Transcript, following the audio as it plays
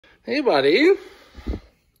Hey, buddy.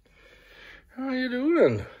 How you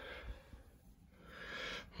doing?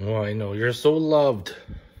 Oh, I know. You're so loved.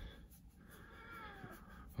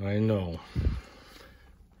 I know.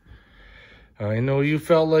 I know you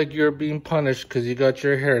felt like you're being punished because you got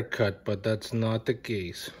your hair cut, but that's not the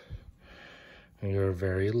case. You're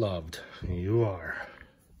very loved. You are.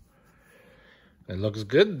 It looks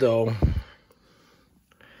good, though.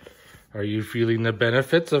 Are you feeling the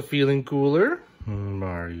benefits of feeling cooler?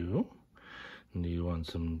 Are you? Do you want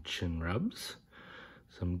some chin rubs?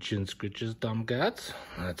 Some chin scritches, tomcats?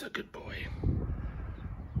 That's a good boy.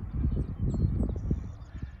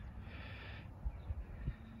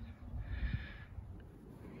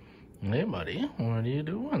 Hey, buddy. What are you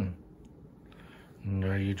doing?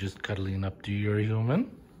 Are you just cuddling up to your human?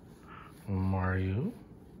 Are you?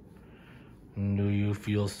 Do you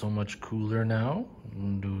feel so much cooler now?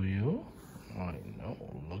 Do you? I know.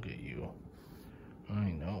 Look at you. I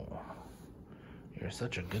know. You're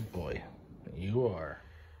such a good boy. You are.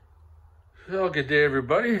 Well, good day,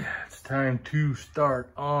 everybody. It's time to start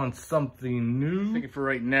on something new. I think for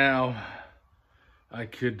right now, I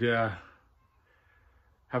could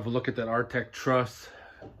have a look at that Artec truss,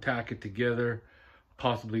 tack it together,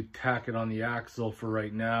 possibly tack it on the axle for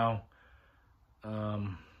right now.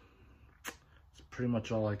 It's pretty much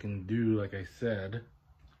all I can do, like I said.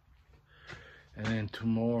 And then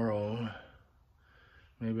tomorrow,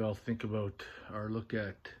 maybe I'll think about or look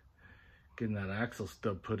at getting that axle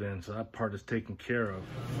stub put in, so that part is taken care of.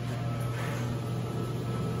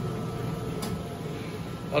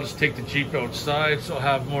 I'll just take the Jeep outside so I'll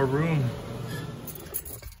have more room.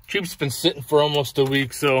 Jeep's been sitting for almost a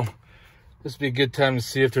week, so this would be a good time to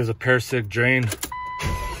see if there's a parasitic drain.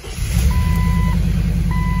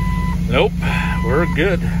 Nope, we're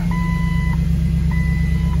good.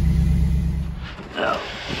 Now,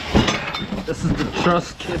 this is the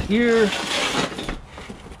truss kit here.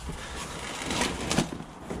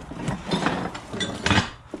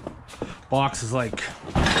 Box is like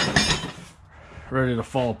ready to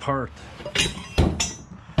fall apart.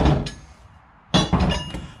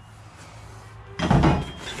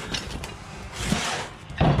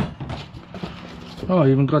 Oh,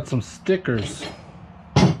 even got some stickers.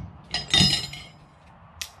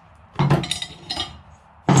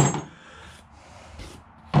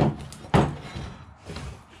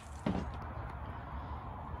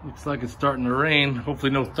 Looks like it's starting to rain.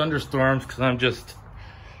 Hopefully no thunderstorms, because I'm just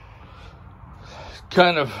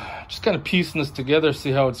kind of piecing this together,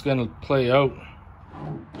 see how it's going to play out.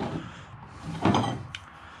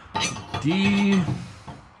 D,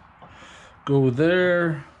 go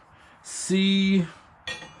there. C,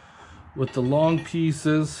 with the long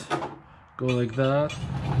pieces, go like that.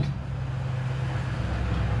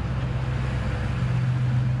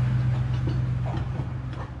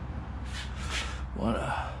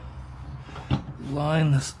 Wanna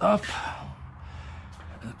line this up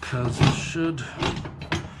because it should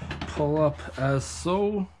pull up as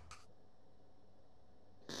so.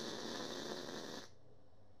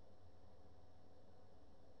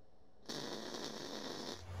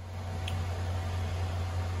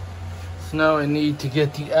 So now I need to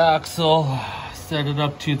get the axle, set it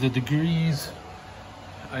up to the degrees.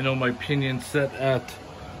 I know my pinion's set at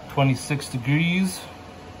 26 degrees.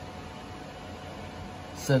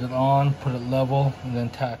 Set it on, put it level, and then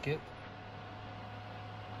tack it.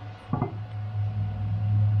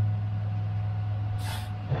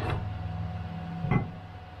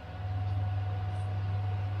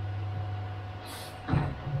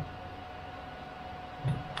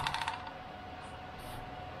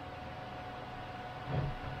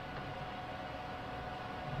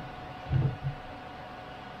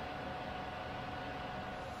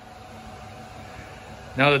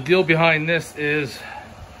 Now the deal behind this is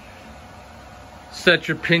set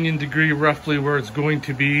your pinion degree roughly where it's going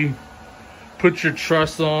to be, put your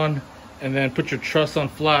truss on, and then put your truss on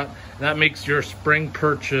flat. That makes your spring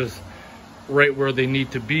perches right where they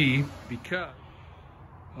need to be. Because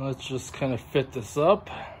let's just kind of fit this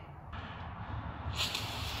up.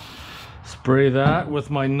 Spray that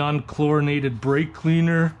with my non-chlorinated brake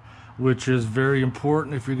cleaner, which is very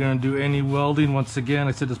important if you're going to do any welding. Once again,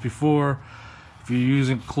 I said this before, if you're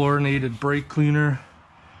using chlorinated brake cleaner,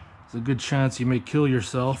 there's a good chance you may kill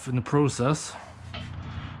yourself in the process.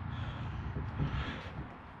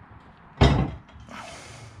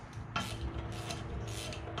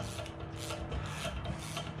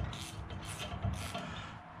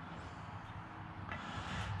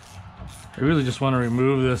 I really just want to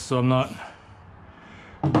remove this so I'm not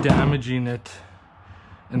damaging it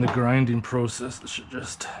in the grinding process. It should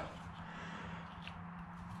just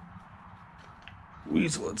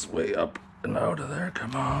weasel its way up and out of there.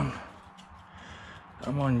 Come on.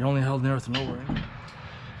 Come on, you only held north and over.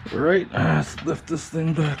 Right, let's lift this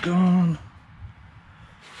thing back on.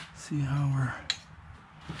 See how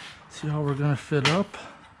we're gonna fit up.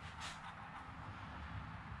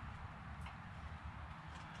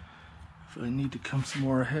 If I need to come some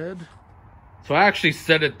more ahead. So I actually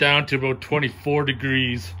set it down to about 24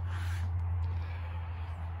 degrees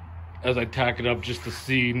as I tack it up just to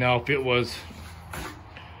see. Now if it was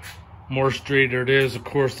more straighter it is, of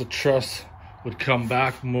course the truss would come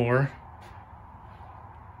back more.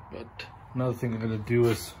 But another thing I'm gonna do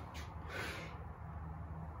is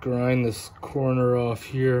grind this corner off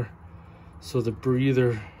here so the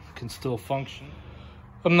breather can still function.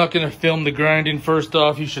 I'm not gonna film the grinding. First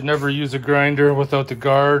off, you should never use a grinder without the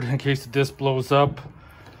guard in case the disc blows up.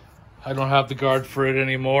 I don't have the guard for it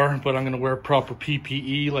anymore, but I'm gonna wear proper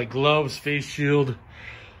PPE like gloves, face shield,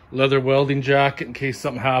 leather welding jacket in case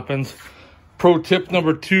something happens. Pro tip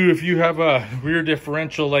number 2, if you have a rear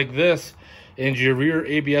differential like this and your rear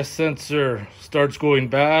ABS sensor starts going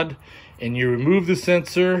bad and you remove the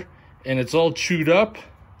sensor and it's all chewed up,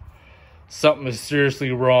 something is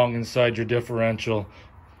seriously wrong inside your differential.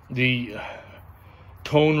 The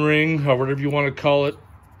tone ring, or whatever you want to call it,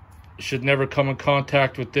 should never come in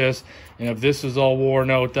contact with this. And if this is all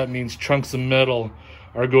worn out, that means chunks of metal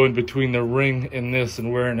are going between the ring and this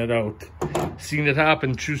and wearing it out. Seen it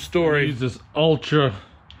happen, true story. I use this ultra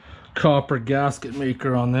copper gasket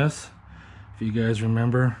maker on this. If you guys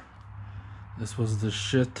remember, this was the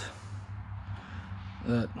shit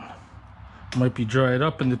that might be dried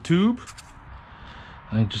up in the tube.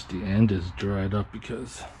 I think just the end is dried up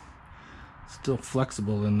because it's still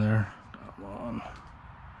flexible in there. Come on.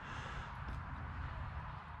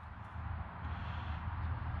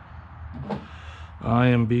 I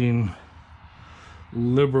am being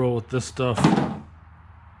liberal with this stuff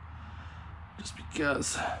just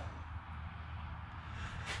because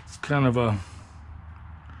it's kind of a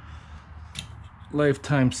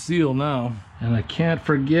lifetime seal now. And I can't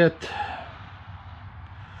forget,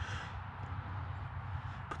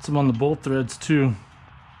 put some on the bolt threads too.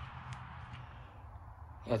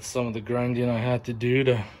 That's some of the grinding I had to do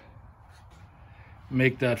to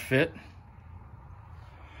make that fit.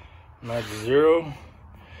 Match 0,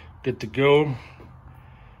 good to go.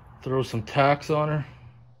 Throw some tacks on her.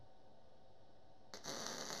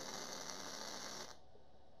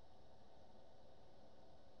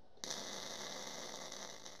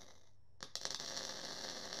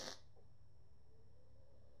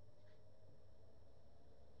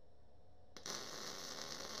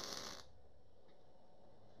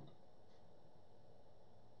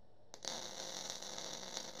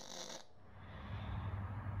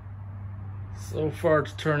 So far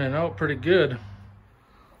it's turning out pretty good.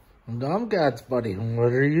 Domgats, buddy,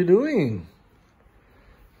 what are you doing?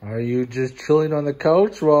 Are you just chilling on the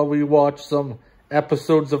couch while we watch some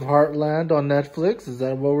episodes of Heartland on Netflix? Is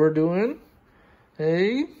that what we're doing?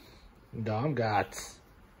 Hey, Domgats,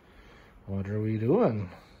 what are we doing?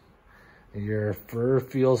 Your fur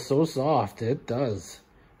feels so soft, it does.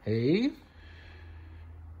 Hey,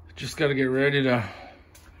 just gotta get ready to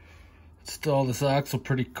install this axle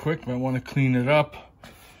pretty quick. Might want to clean it up,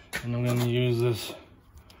 and I'm going to use this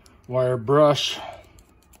wire brush,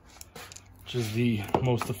 which is the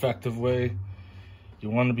most effective way.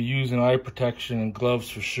 You want to be using eye protection and gloves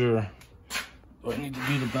for sure. Do I need to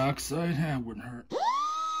do the back side? Yeah, it wouldn't hurt.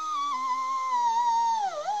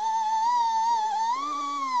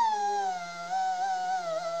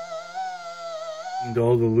 And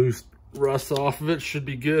all the loose rust off of it should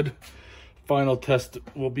be good. Final test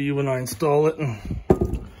will be when I install it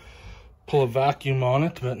and pull a vacuum on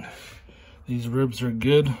it, but these ribs are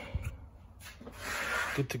good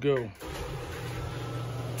to go.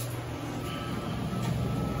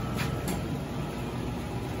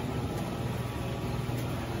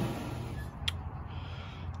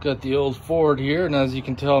 Got the old Ford here, and as you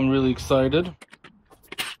can tell, I'm really excited.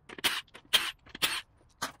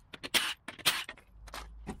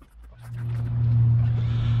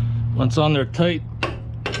 Once on there tight,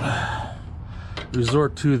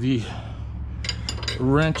 resort to the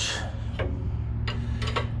wrench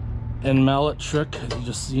and mallet trick, as you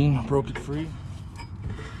just seen. Broke it free.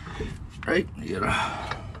 Right, you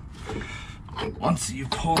gotta, once you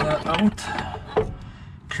pull that out,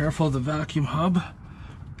 careful of the vacuum hub.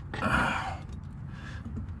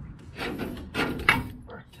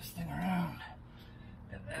 Work this thing around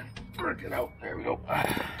and then work it out. There we go.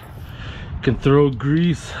 You can throw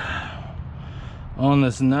grease on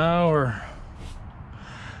this now or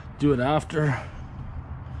do it after.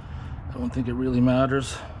 I don't think it really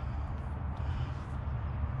matters.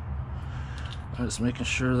 Just making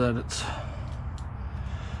sure that it's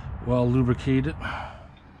well lubricated.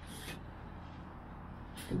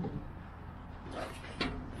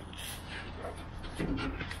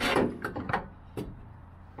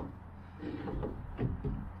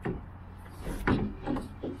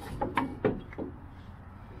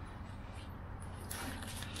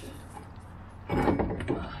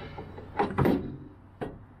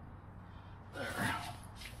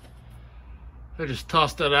 I just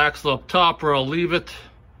toss that axle up top, or I'll leave it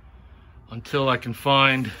until I can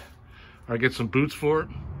find or get some boots for it.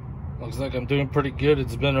 Looks like I'm doing pretty good.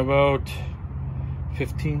 It's been about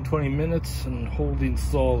 15-20 minutes and holding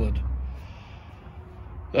solid.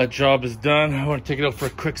 That job is done. I want to take it out for a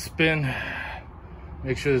quick spin,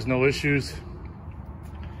 make sure there's no issues.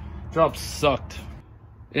 Job sucked.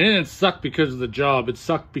 It didn't suck because of the job. It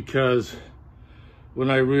sucked because when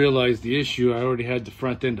I realized the issue, I already had the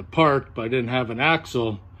front end apart, but I didn't have an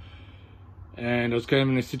axle. And I was kind of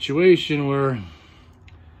in a situation where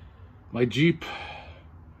my Jeep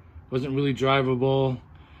wasn't really drivable,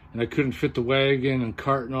 and I couldn't fit the wagon and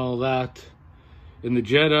cart and all that in the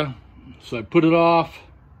Jetta. So I put it off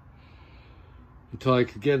until I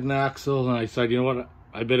could get an axle, and I decided, you know what,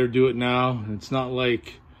 I better do it now. And it's not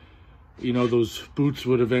like, you know, those boots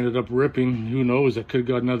would have ended up ripping. Who knows, I could have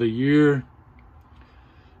got another year.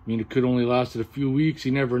 I mean, it could only lasted a few weeks.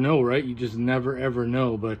 You never know, right? You just never ever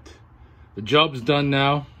know. But the job's done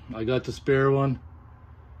now. I got the spare one.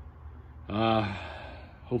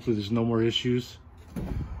 Hopefully there's no more issues.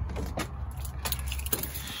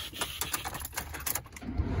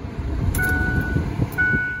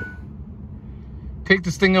 Take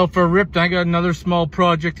this thing out for a rip. I got another small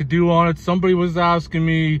project to do on it. Somebody was asking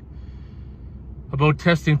me about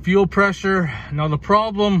testing fuel pressure. Now the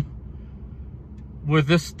problem with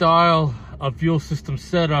this style of fuel system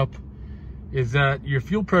setup is that your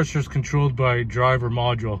fuel pressure is controlled by driver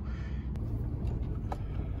module.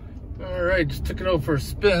 All right, just took it out for a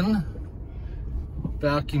spin.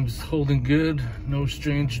 Vacuum's holding good, no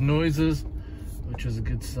strange noises, which is a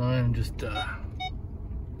good sign. I'm just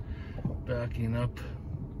backing up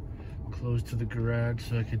close to the garage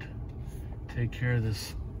so I could take care of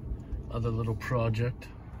this other little project.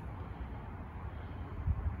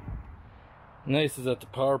 Nice is that the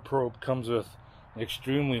power probe comes with an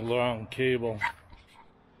extremely long cable.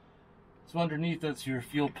 So underneath, that's your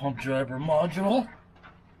fuel pump driver module.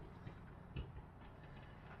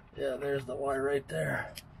 Yeah, there's the wire right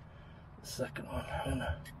there. The second one. I'm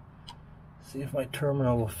gonna see if my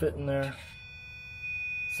terminal will fit in there.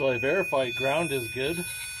 So I verified ground is good.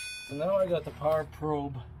 So now I got the power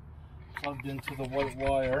probe plugged into the white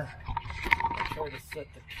wire. I'll try to set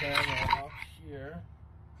the camera up here.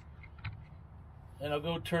 And I'll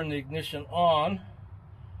go turn the ignition on,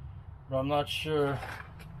 but I'm not sure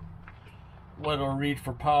what it'll read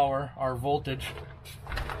for power or voltage.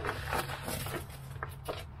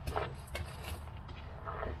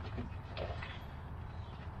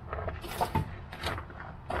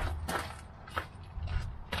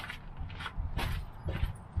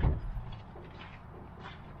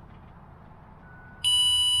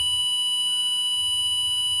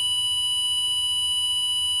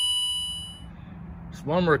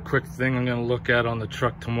 One more quick thing I'm going to look at on the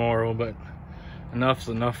truck tomorrow, but enough's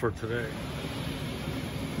enough for today.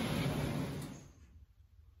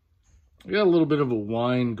 I got a little bit of a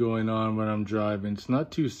whine going on when I'm driving. It's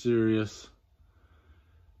not too serious.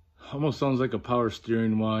 Almost sounds like a power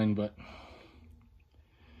steering whine, but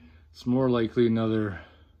it's more likely another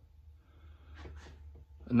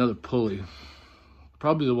pulley.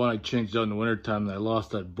 Probably the one I changed out in the wintertime that I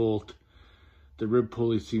lost that bolt. The rib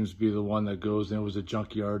pulley seems to be the one that goes, and it was a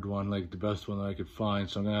junkyard one, like the best one that I could find.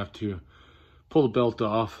 So I'm gonna have to pull the belt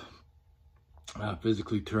off,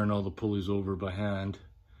 physically turn all the pulleys over by hand,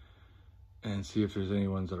 and see if there's any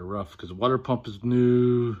ones that are rough. Because the water pump is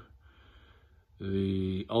new,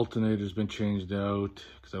 the alternator's been changed out,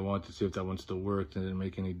 because I wanted to see if that one still worked, and it didn't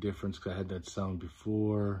make any difference because I had that sound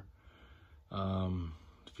before. A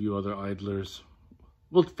few other idlers.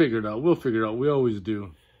 We'll figure it out. We'll figure it out. We always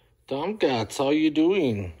do. Tomcats, how you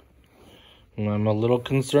doing? I'm a little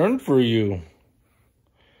concerned for you.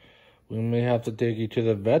 We may have to take you to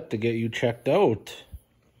the vet to get you checked out.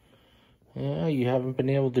 Yeah, you haven't been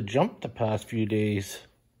able to jump the past few days.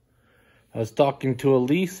 I was talking to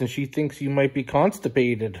Elise and she thinks you might be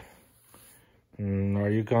constipated. Are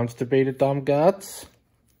you constipated, Tomcats?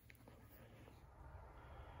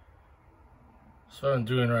 So what I'm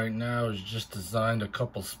doing right now is just designed a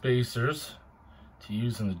couple spacers to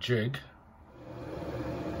use in the jig.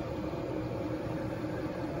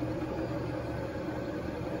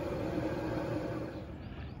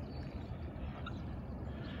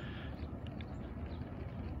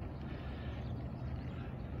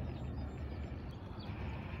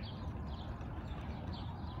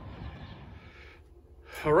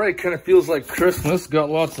 All right, kind of feels like Christmas.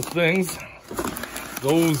 Got lots of things.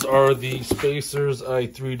 Those are the spacers I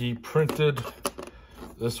 3D printed.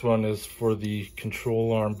 This one is for the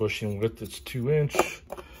control arm bushing width. It's 2-inch.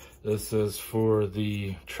 This is for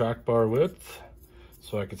the track bar width,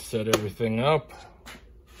 so I could set everything up.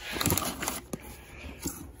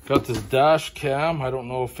 Got this dash cam. I don't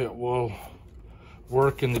know if it will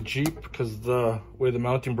work in the Jeep because the way the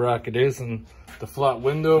mounting bracket is and the flat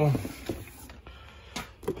window.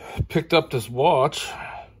 Picked up this watch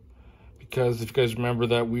because if you guys remember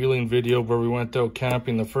that wheeling video where we went out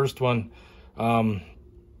camping, the first one,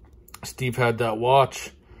 Steve had that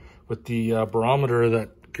watch with the barometer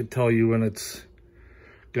that could tell you when it's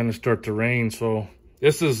gonna start to rain. So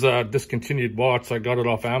this is a discontinued watch. So I got it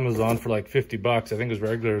off Amazon for like 50 bucks. I think it's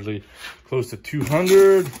regularly close to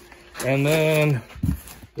 200. And then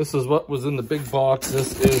this is what was in the big box.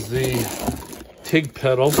 This is the TIG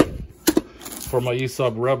pedal for my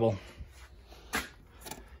ESOB Rebel.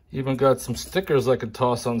 Even got some stickers I could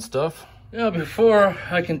toss on stuff. Now before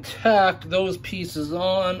I can tack those pieces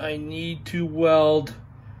on, I need to weld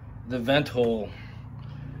the vent hole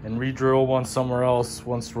and re-drill one somewhere else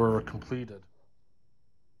once we're completed.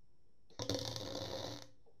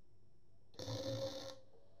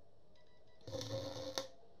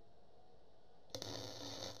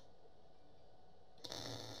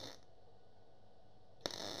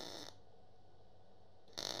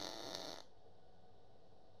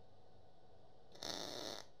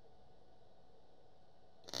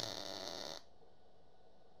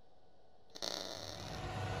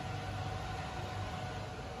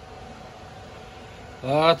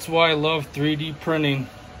 That's why I love 3D printing.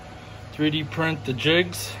 3D print the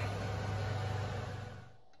jigs.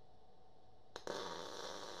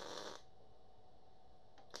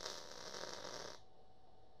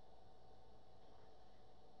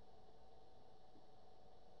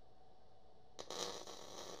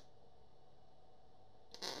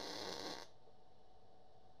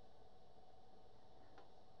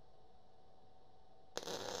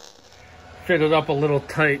 Fit it up a little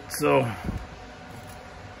tight, so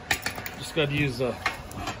just got to use a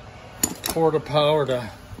porta power to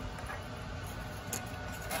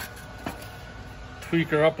tweak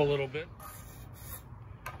her up a little bit.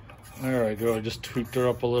 There I go, I just tweaked her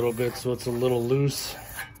up a little bit so it's a little loose.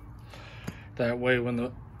 That way when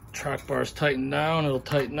the track bars tighten down, it'll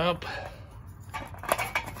tighten up.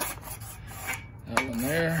 That one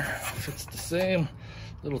there fits the same.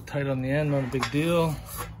 A little tight on the end, not a big deal.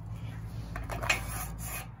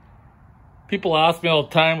 People ask me all the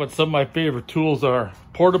time what some of my favorite tools are.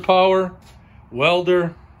 Porta power,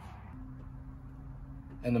 welder,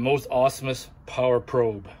 and the most awesomest power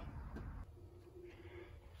probe.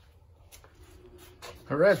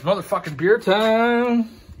 All right, it's motherfucking beer time.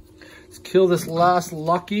 Let's kill this last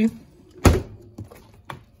lucky.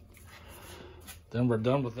 Then we're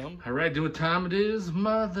done with them. All right, do what time it is.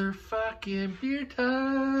 Motherfucking beer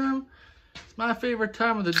time. It's my favorite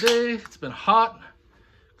time of the day. It's been hot.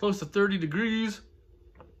 Close to 30 degrees.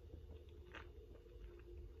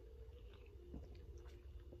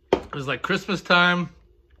 It was like Christmas time.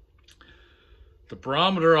 The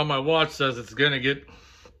barometer on my watch says it's gonna get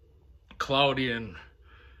cloudy and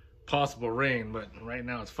possible rain, but right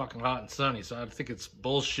now it's fucking hot and sunny, so I think it's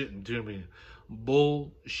bullshitting to me.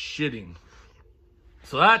 Bullshitting.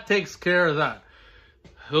 So that takes care of that.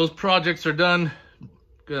 Those projects are done.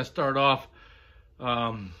 Gonna start off.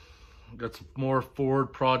 Got some more forward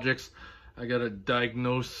projects. I gotta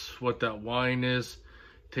diagnose what that wine is.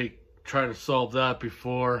 Try to solve that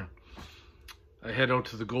before I head out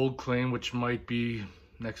to the gold claim, which might be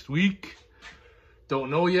next week. Don't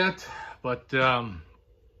know yet, but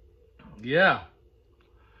yeah,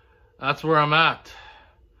 that's where I'm at.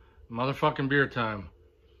 Motherfucking beer time.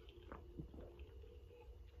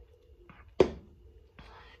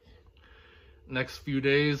 Next few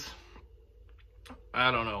days,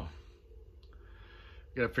 I don't know.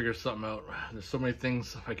 Gotta figure something out. There's so many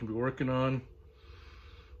things I can be working on.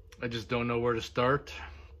 I just don't know where to start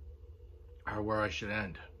or where I should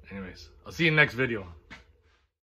end. Anyways, I'll see you in the next video.